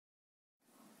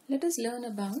Let us learn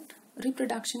about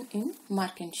reproduction in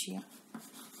Marchantia.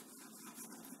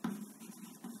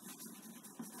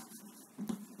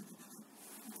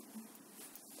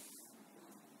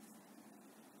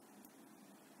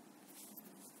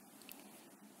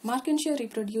 Marchantia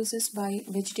reproduces by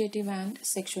vegetative and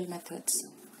sexual methods.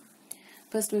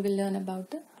 First, we will learn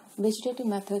about the vegetative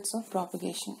methods of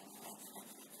propagation.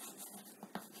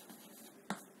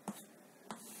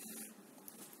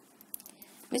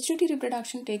 Vegetative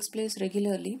reproduction takes place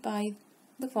regularly by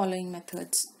the following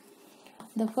methods.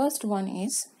 The first one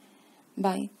is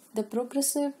by the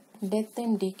progressive death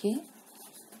and decay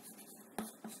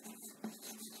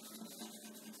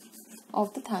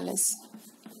of the thallus.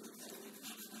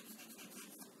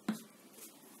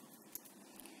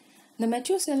 The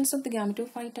mature cells of the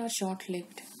gametophyte are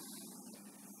short-lived.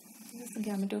 This is the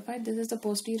gametophyte. This is the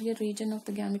posterior region of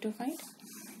the gametophyte,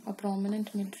 a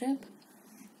prominent midrib,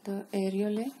 the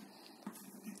areolae,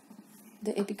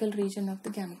 the apical region of the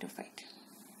gametophyte.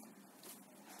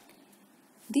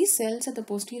 These cells at the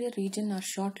posterior region are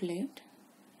short-lived,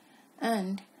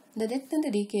 and the death and the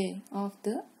decay of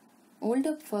the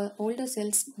older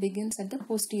cells begins at the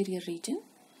posterior region.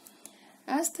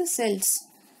 As the cells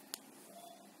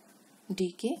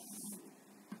decay,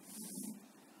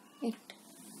 it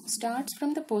starts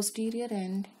from the posterior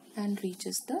end and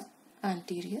reaches the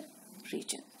anterior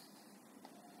region.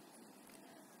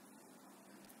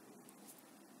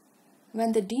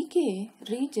 When the decay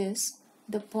reaches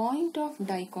the point of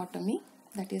dichotomy,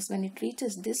 that is when it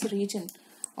reaches this region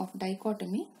of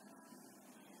dichotomy,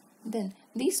 then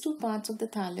these two parts of the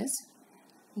thallus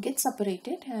get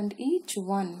separated and each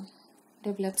one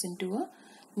develops into a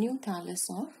new thallus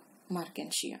of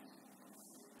Marchantia.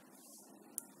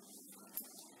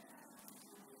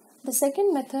 The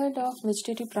second method of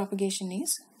vegetative propagation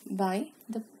is by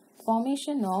the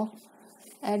formation of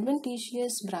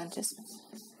adventitious branches.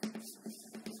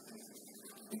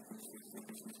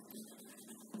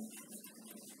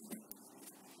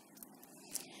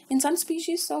 In some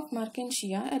species of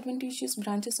Marchantia, adventitious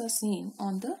branches are seen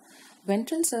on the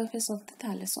ventral surface of the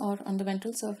thallus or on the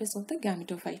ventral surface of the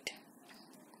gametophyte.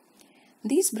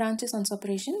 These branches on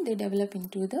separation, they develop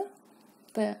into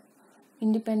the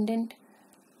independent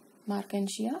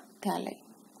Marchantia thalli.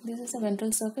 This is the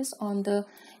ventral surface. On the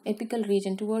apical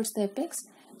region towards the apex,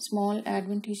 small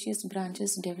adventitious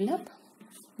branches develop.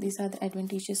 These are the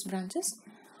adventitious branches.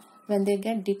 When they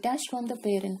get detached from the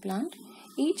parent plant,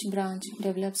 each branch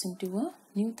develops into a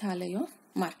new thalli of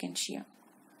Marchantia.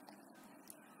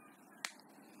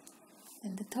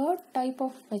 And the third type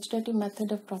of vegetative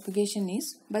method of propagation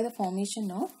is by the formation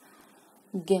of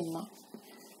gemma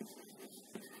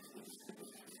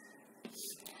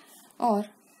or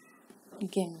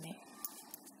gemme.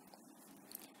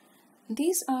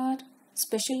 These are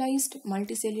specialized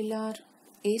multicellular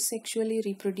asexually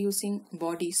reproducing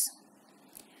bodies.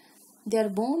 They are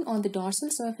born on the dorsal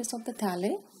surface of the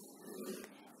thalli,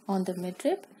 on the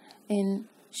midrib, in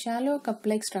shallow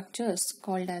cup-like structures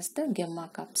called as the gemma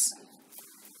cups.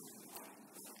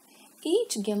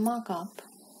 Each gemma cup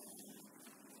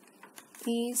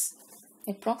is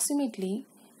approximately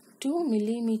 2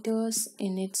 millimeters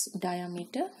in its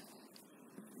diameter.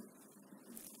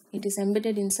 It is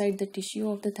embedded inside the tissue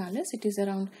of the thallus. It is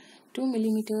around 2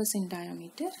 millimeters in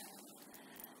diameter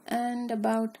and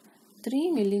about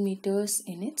 3 millimeters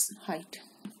in its height.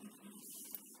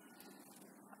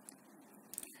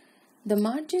 The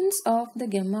margins of the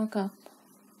gemma cup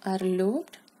are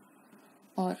lobed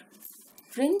or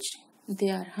fringed.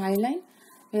 They are hyaline,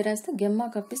 whereas the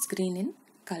gemma cup is green in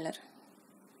color.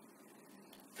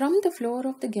 From the floor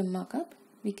of the gemma cup,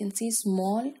 we can see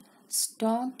small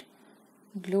stalked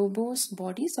globose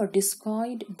bodies or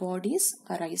discoid bodies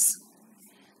arise.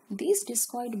 These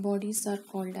discoid bodies are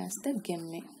called as the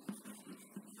gemme.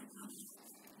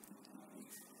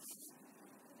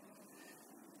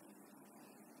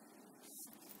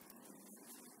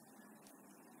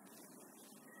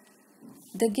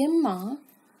 The gemma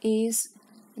is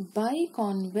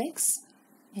biconvex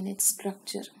in its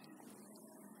structure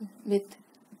with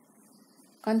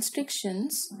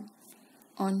constrictions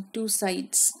on two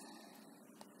sides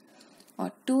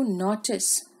or two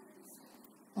notches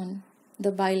on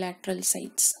the bilateral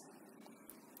sides.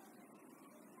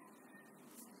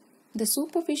 The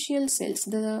superficial cells,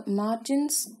 the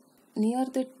margins near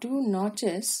the two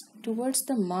notches towards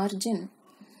the margin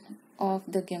of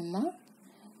the gemma,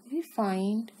 we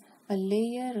find a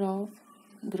layer of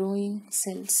growing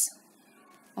cells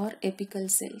or apical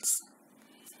cells.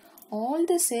 All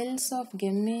the cells of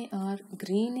gemme are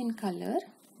green in color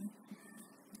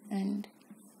and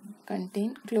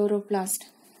contain chloroplast.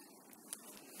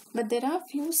 But there are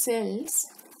few cells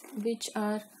which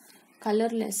are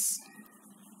colorless.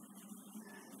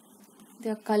 They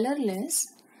are colorless,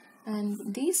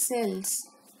 and these cells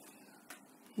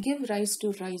give rise to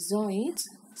rhizoids,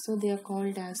 so they are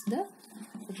called as the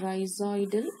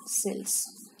rhizoidal cells.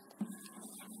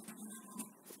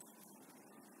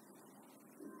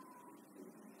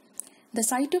 The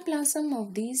cytoplasm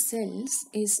of these cells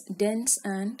is dense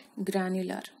and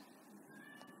granular.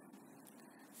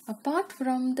 Apart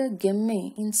from the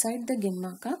gemma inside the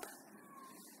gemma cup,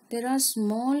 there are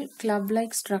small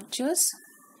club-like structures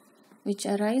which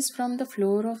arise from the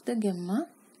floor of the gemma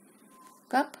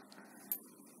cup,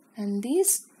 and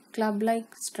these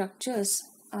club-like structures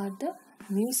are the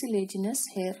mucilaginous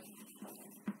hair.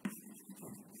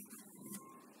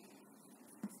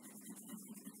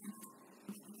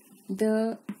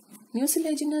 The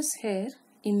mucilaginous hair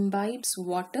imbibes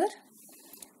water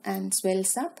and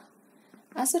swells up.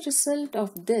 As a result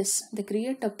of this, they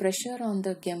create a pressure on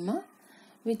the gemma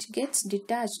which gets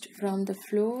detached from the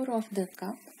floor of the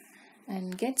cup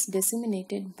and gets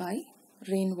disseminated by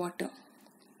rainwater.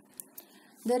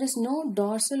 There is no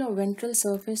dorsal or ventral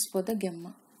surface for the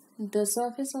gemma. The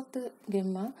surface of the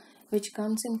gemma which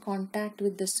comes in contact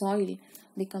with the soil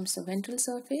becomes the ventral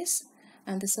surface,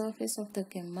 and the surface of the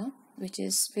gemma which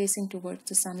is facing towards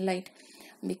the sunlight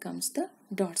becomes the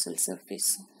dorsal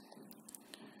surface.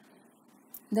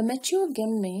 The mature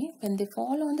gemmae, when they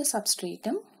fall on the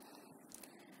substratum,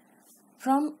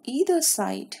 from either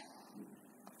side,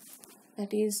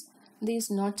 that is these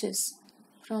notches,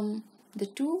 from the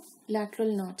two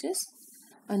lateral notches,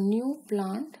 a new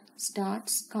plant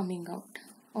starts coming out,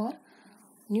 or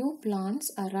new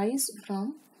plants arise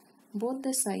from both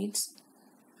the sides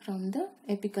from the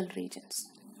apical regions.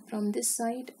 From this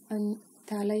side a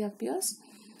thalli appears,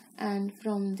 and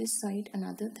from this side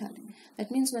another thalli. That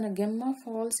means when a gemma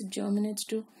falls, it germinates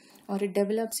to, or it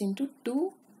develops into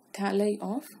two thalli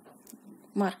of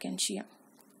Marchantia.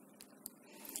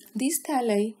 These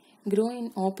thalli grow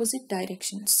in opposite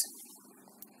directions.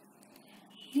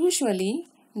 Usually,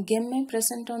 gemmae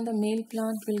present on the male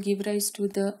plant will give rise to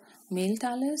the male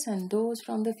thallus, and those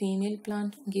from the female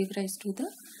plant give rise to the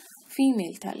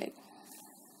female thalli.